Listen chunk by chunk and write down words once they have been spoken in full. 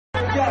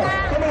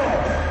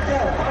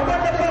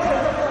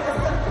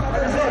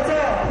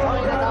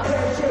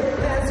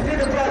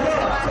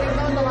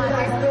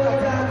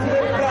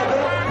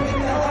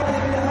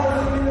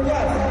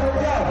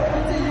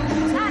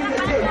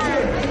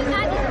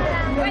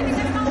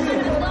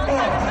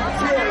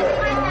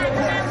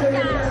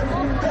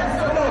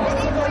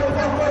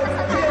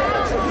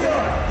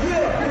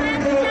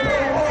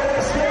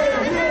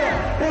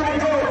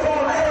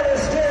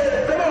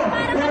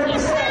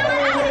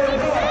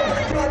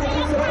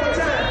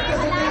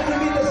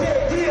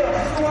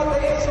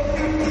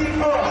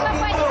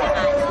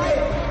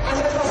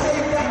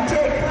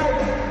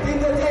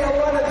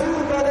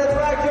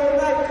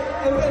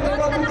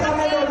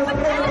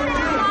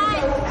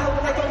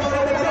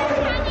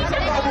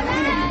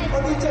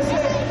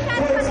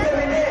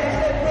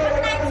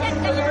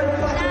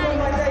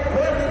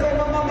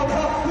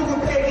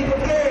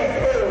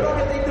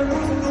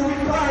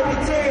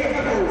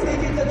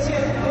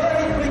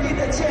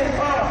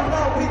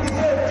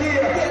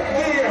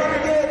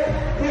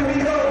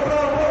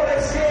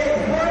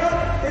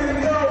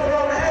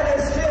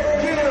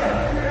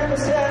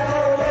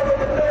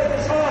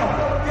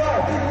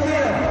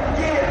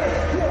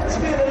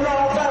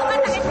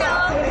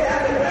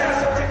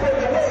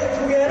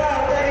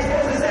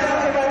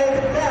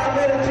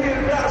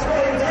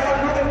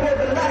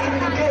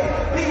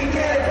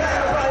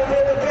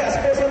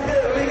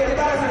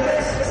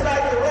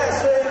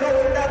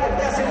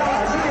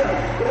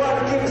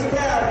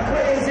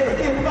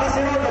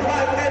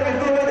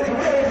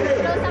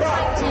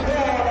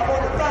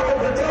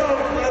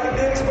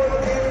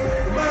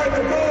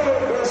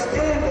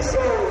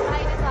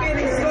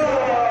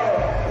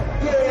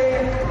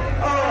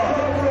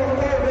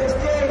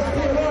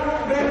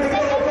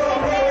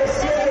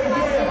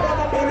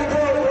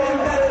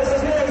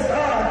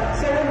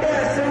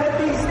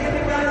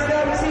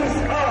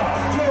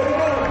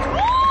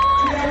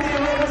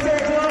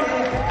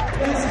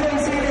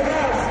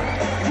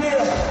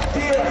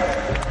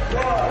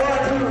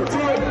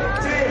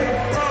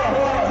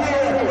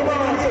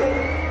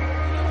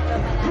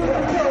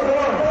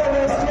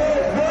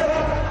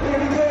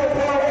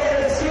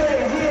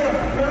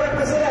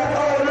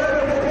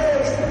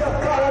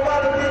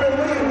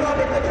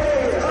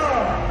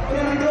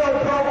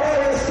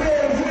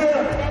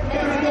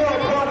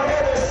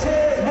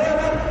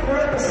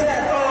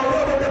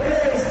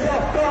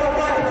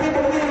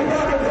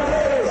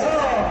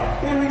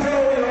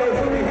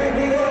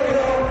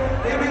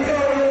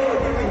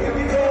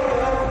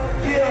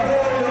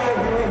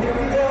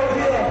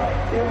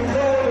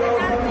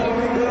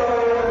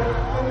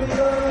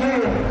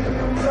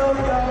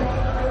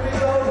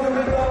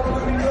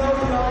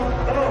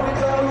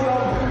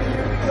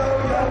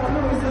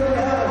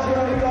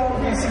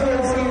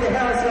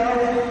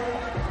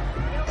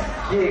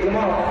Yeah, come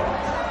on.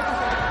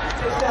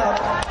 Check out.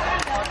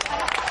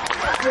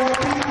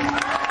 GRP.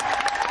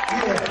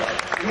 Yeah.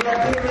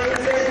 GRP, man,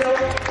 say so.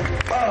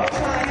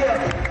 Turn up.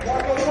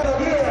 Y'all go turn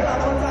up. Yeah,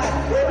 I'm on right.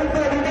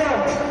 Everybody now.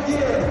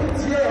 Yeah.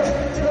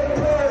 Take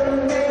part,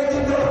 man,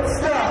 you don't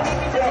stop.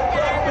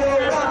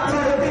 Rock to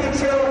the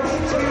beat, yo.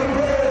 So you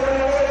play,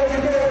 you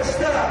don't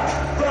stop.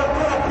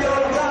 Rock, yo.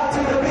 Rock to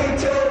the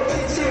beat, yo.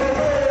 So you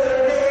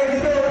play, you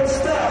don't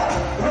stop.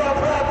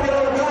 Rock, yo.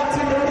 Rock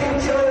to the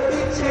beat, yo.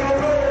 So you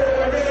play.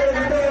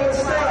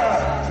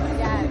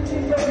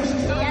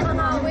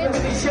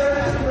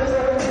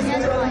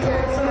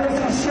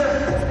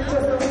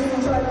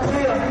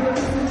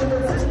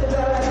 Yes,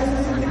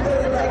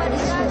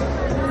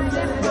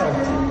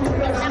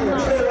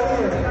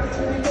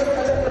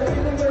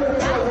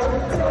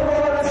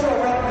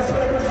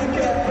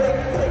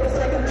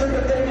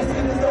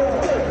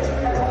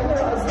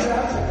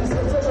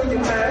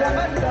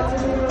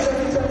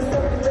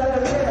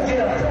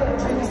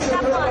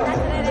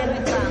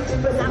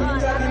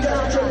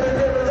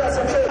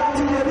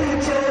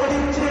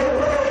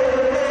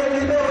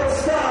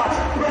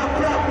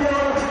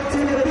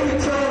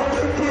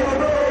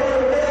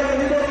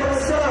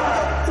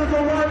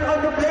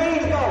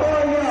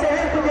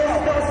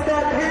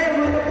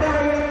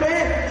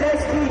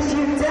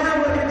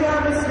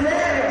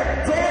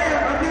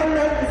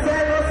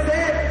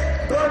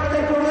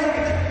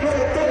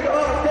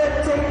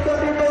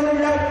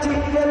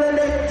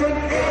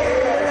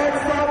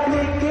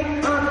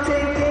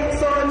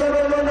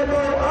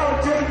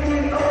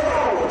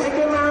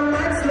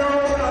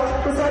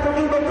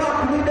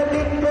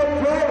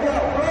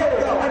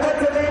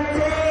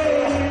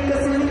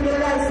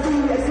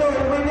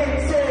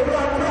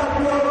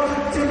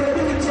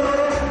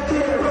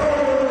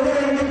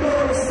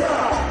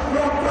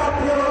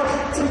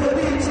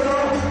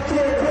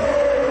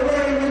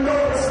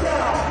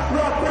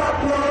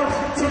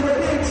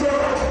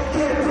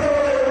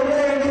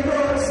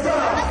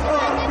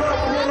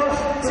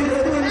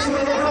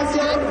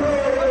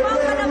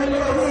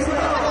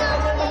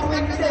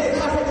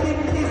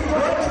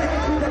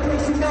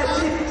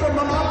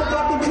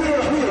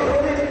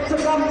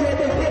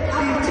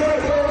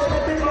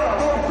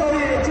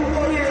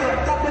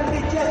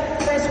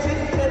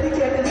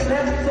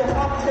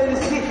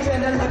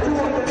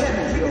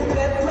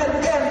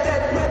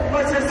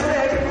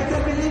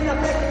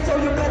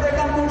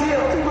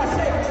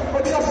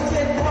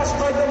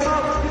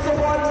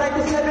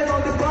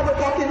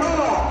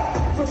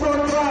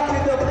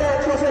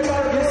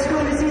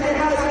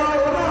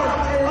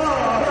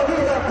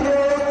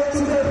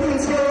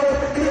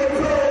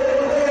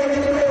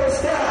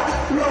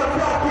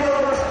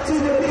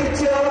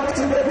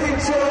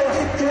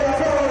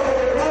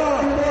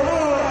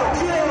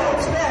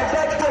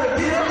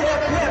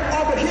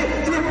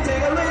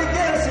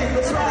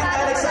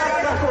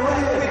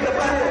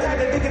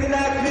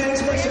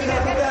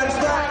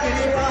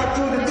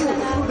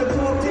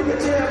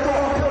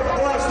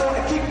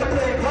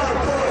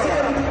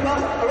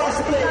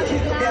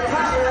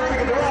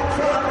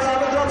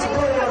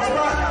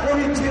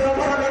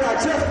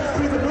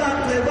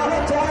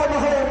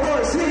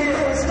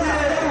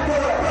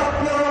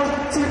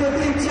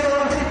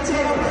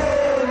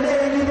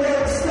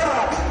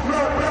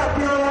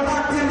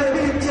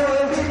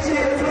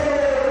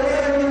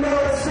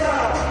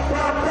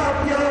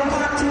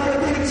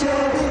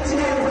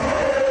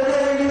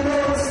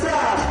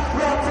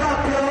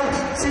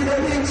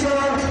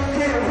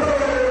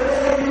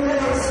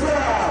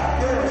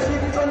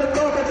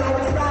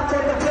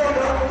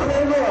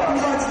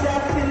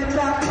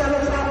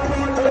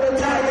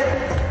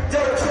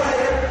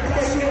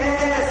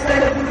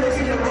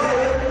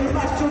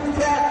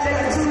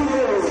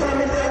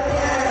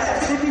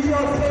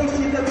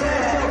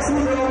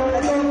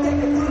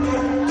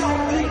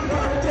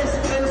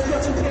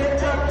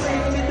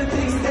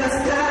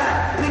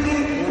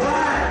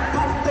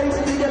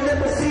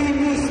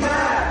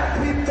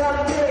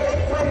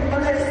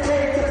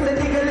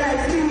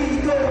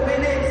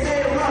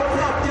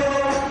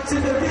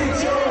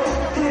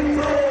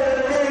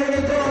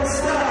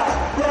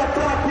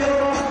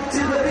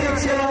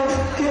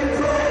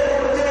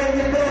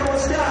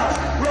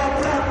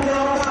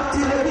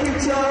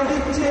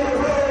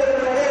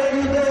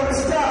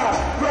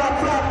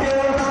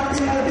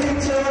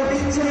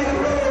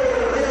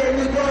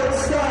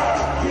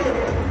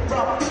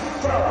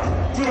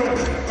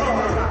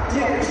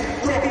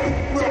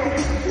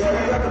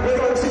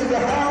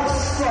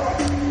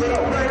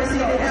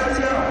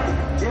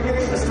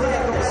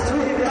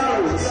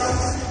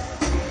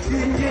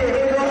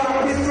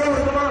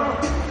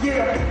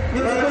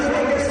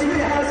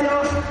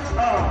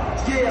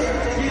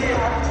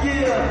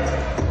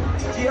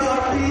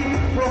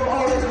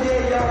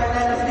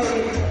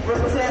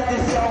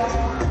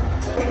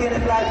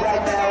 live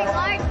right now.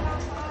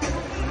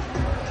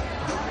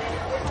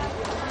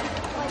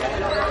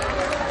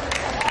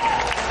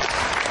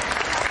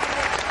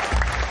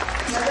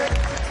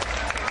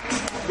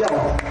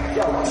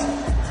 Yo,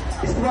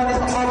 this one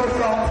is over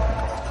from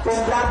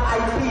Black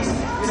Eyed Peas,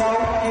 you know?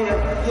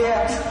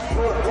 Yeah.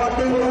 What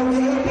they do in the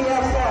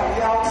APL song,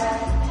 yo.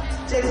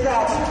 Check this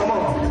out, come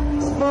on.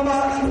 Mama,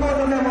 you want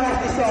to memorize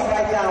this song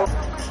right now.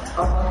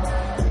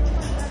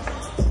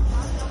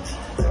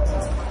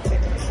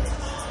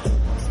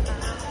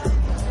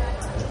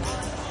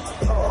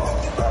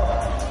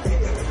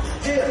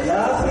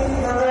 Lapit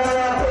na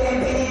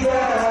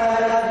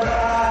kaibigan at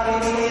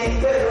makinig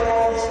kayo.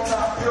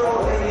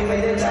 Ako'y may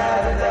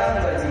nalaladang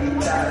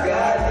balita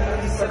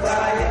galing sa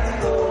bayan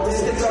ko.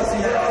 Gusto ko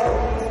sa'yo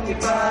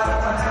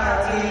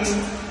ipamahagi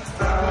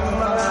ang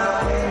mga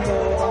kwento,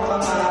 ang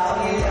mga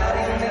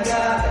pangyayaring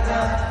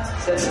nagaganap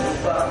sa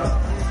lupang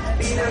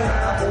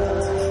pinangako.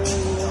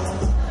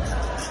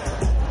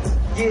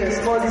 Yes,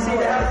 more to see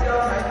the house, yo.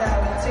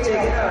 Check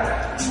it out.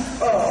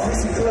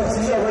 Listen close,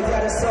 yo, I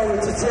got a story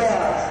to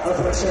tell. A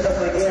version of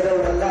my ghetto,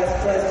 a life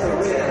felt for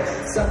real.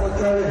 Someone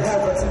told it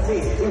happened to me,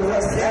 it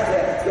was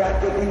heaven. God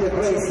gave me the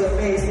grace,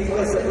 amazing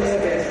was a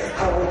living.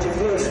 How would you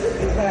feel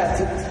if you had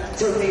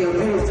to me a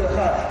real to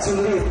her, to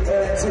live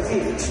and to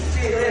eat?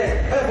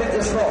 Heaven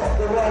just fall,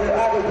 the water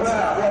out of the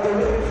ground. While the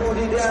river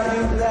floating down,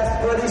 you left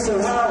bodies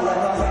around.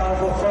 Like I'm bound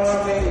for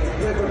farming,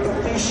 river for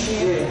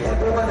fishing.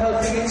 Everyone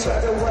helping each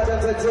other,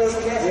 whatever they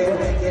can. We're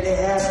making it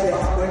happen,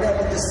 we're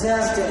never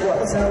disappointed.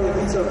 What's how we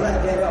be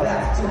surviving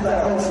back to the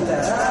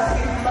homeland.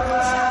 Aking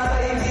mga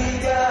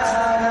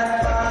kaibigan at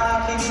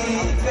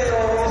makinig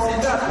kayo.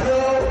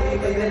 Sinakyo,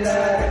 may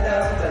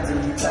nalaladang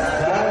balita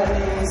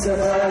galing sa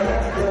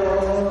bayan ko.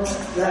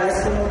 Nais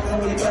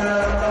kong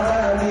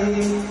ipamahagi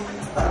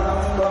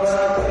ang mga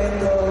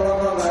kwento,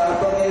 mga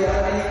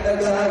pangyayaring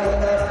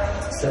nagaganap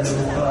sa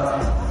lupa.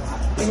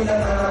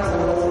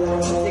 Pinangako.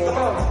 Hey,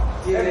 come on.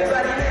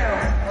 Everybody now.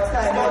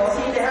 Come on,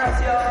 see the house,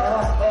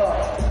 y'all.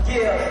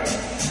 Yeah.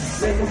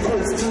 Making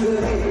trips to the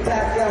beat,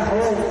 back at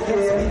home,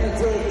 yeah. Been a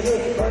day,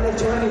 yeah, on a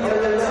journey all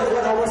alone.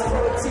 When I was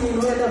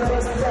 14, when I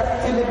first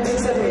stepped in the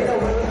mix of it, I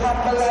went half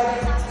my life,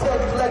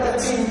 felt like a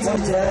teen to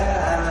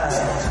die.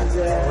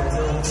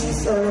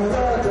 So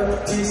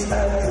brother, please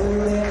I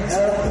couldn't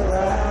help you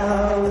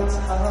out.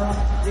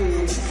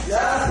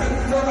 Lapit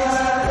na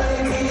mga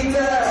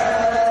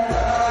kaibigan,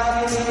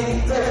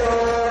 makinig kayo.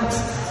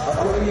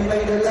 Ako'y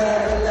may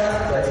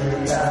dala-dalang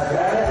balita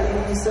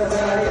galing sa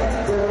bayan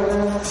ko.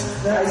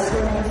 Nais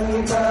kong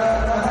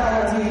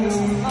ipamahagi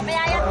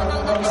ang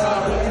mga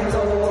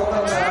kwento,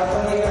 mga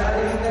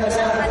pangyayaring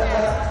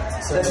nagaganap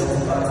sa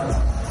lupa.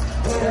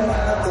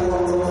 Pinangako.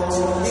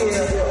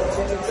 Yeah, yo,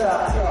 check it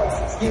out, yo.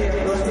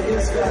 Yeah, what's the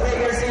deal?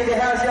 Makers in the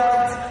house, yo.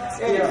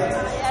 Yeah.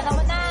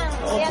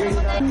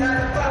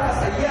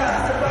 Nagpapasaya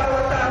sa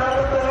bawat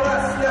tamang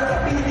oras na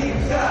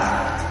kapiling ka.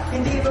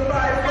 Hindi ba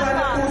parang ka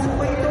ng puso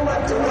ko'y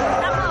tuwa-tuwa?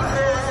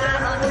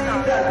 Ako'y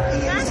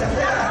nag-iisa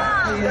na.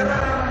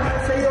 Nararamdaman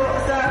sa'yo,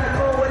 sana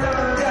ko walang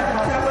hanggan.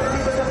 Dapat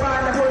dito sa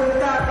panahon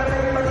na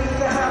tatanay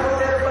magigahapon.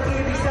 Pero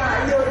pag-ibig sa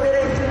iyo,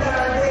 diretso na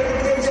ang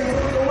dedication.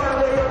 Tuwa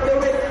ko yung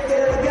gawin,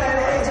 kaya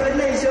nagana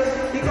explanation.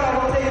 Ikaw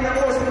ang tayo na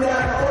ko, simula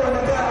ako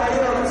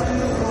nag-aayon.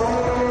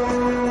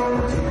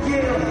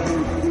 Yeah,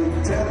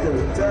 tender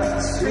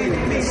touch,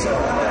 really me so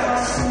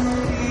much.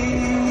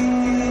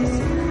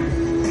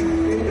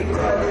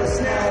 Because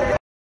now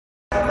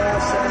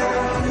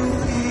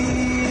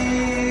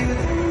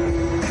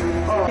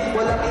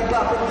walang iba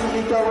kundi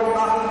ikaw ang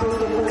aking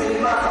tutupuin,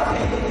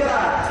 makapiling ka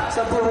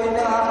sa buhay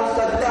na akong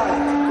taglan.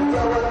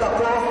 Ikaw at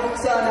ako,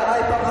 sana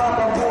ay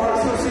panghabang buhay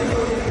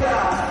susuyunin ka.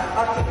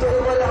 At ito'y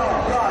walang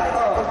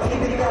hanggan,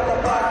 pag-ibig na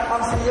tapat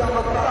ang siyang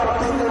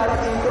magpapatuloy na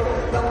ito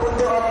ng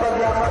mundo at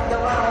paglakad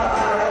ng mga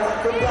araw.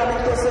 Kung gamit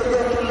ko sa iyo,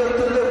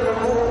 tuloy-tuloy ng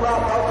buong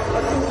apaw.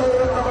 At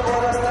tutuloy ang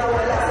oras na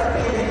wala sa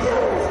piling ko.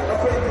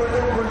 Ako'y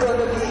bulong-bulo,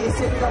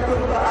 nag-iisip na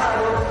kung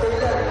paano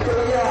kailan ko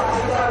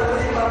ikaw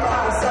rin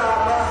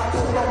mapakasama.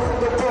 Upang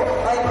mundo po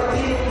ay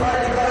magiging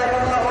balikan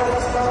ng mga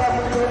oras, mga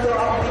minuto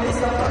ang bilis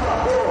ng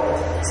takbo.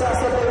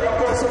 Sasabay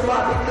ako,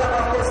 sumabit lang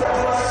ako sa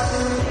oras.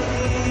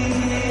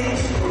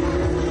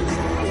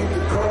 In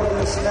the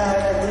coldest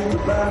night, I need you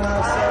by my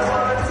side. I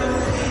want to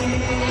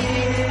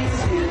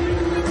please you.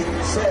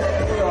 Set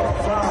me on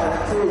fire,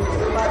 through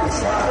my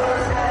desire.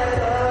 I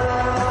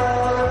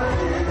love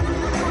you.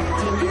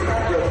 Do you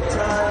have your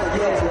time?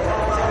 Yeah, you're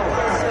on my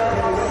mind.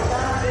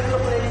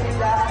 Little place in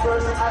that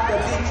first at the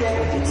DJ.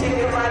 Take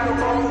your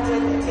microphone to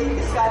dedicate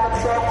this kind of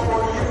song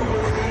for you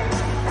with me.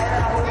 And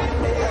I hope you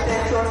pay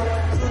attention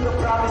to the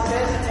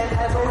promises. And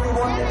I know you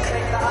want to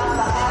take the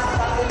lahat.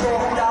 Bakit ko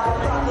handa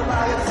akong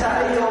patunayan sa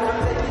iyo.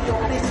 Pwede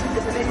yung please,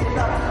 just listen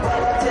up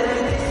while I tell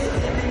you this.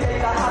 Ibigay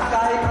lahat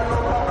kahit ano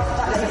mo.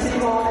 Nakaisip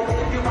mo, I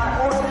gave you my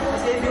all. I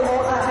gave you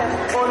all I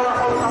have. All ang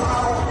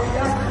ako ko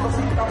yan.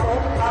 Masita ko,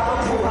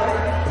 habang buhay.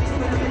 Please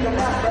believe the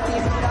last, but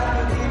if not,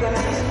 you leave the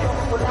least.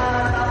 Wala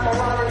na ang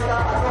mawalay sa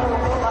ano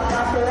ko. At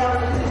nasa lang,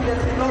 please let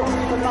me know.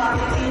 Kung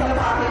makikita,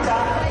 makita.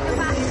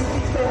 Please,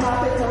 please, so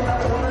happy. Sa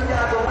naunang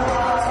yago.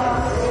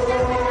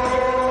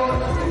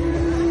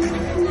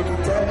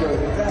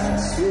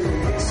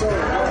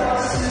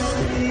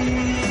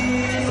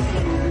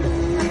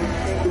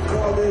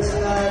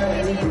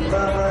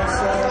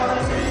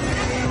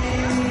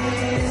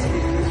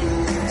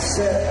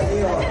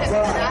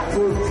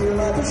 fulfill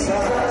my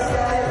desire.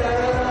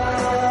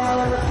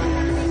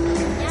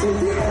 To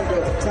the end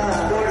of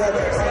time,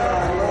 whatever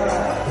time,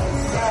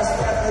 last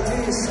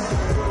strategies,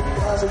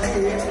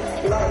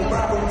 lang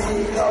bagong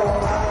ikaw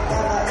ang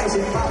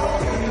nanaisip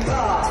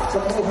makapita sa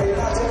buhay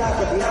natin na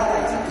taglay.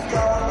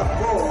 Ikaw ang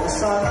ako,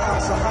 sana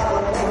sa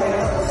habang buhay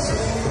na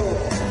pagsino.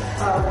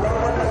 Habang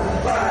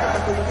managubay,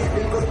 at kung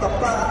ibig ko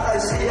tapat ay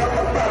siya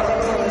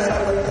magpaparoon sa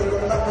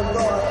pagtulong ng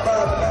mundo at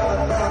pagkakat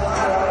ng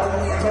araw.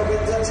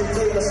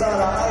 COVID-19 na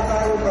sana ay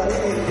tayo pa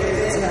rin.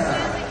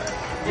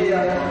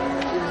 Yeah,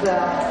 it's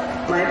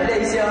my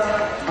place here.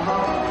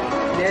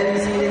 Then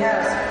you see the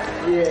house.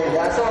 Yeah,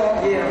 that's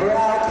all. Yeah, we're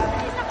out.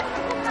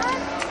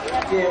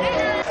 Yeah,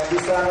 and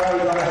this time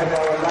we're gonna have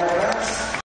our live dance.